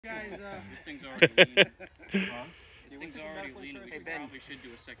guys, This thing's already leaning. This thing's already leaning. We probably should do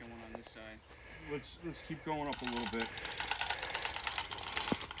a second one on this side. Let's keep going up a little bit.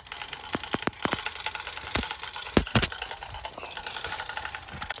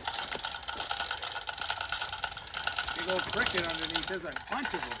 big old cricket underneath. There's a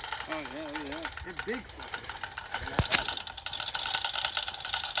bunch of them. Oh yeah. They're big.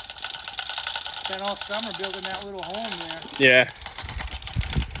 Spent all summer building that little home there. Yeah.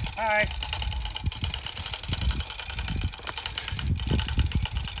 Hi.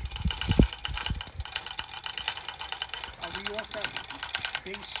 Are we off that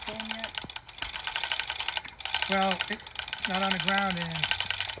big stone yet? Well, it's not on the ground, and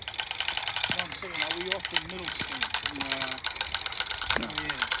what I'm saying, are we off the middle stone? No. Oh,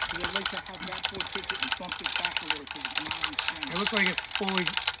 yeah. Because I'd like to have that board take it and bump it back a little because it's not on stone. It looks like it's fully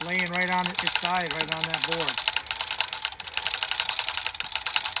laying right on its side, right on that board.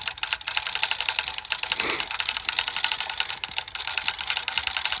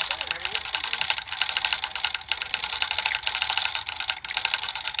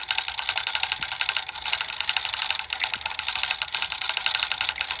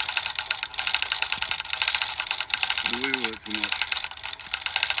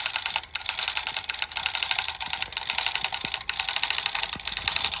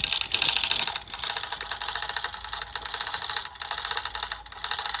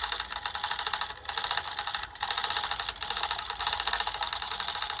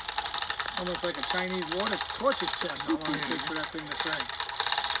 Almost like a Chinese water torture test. How long it takes for that thing to sink.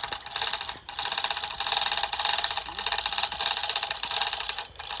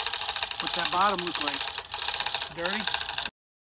 What's that bottom look like? Dirty?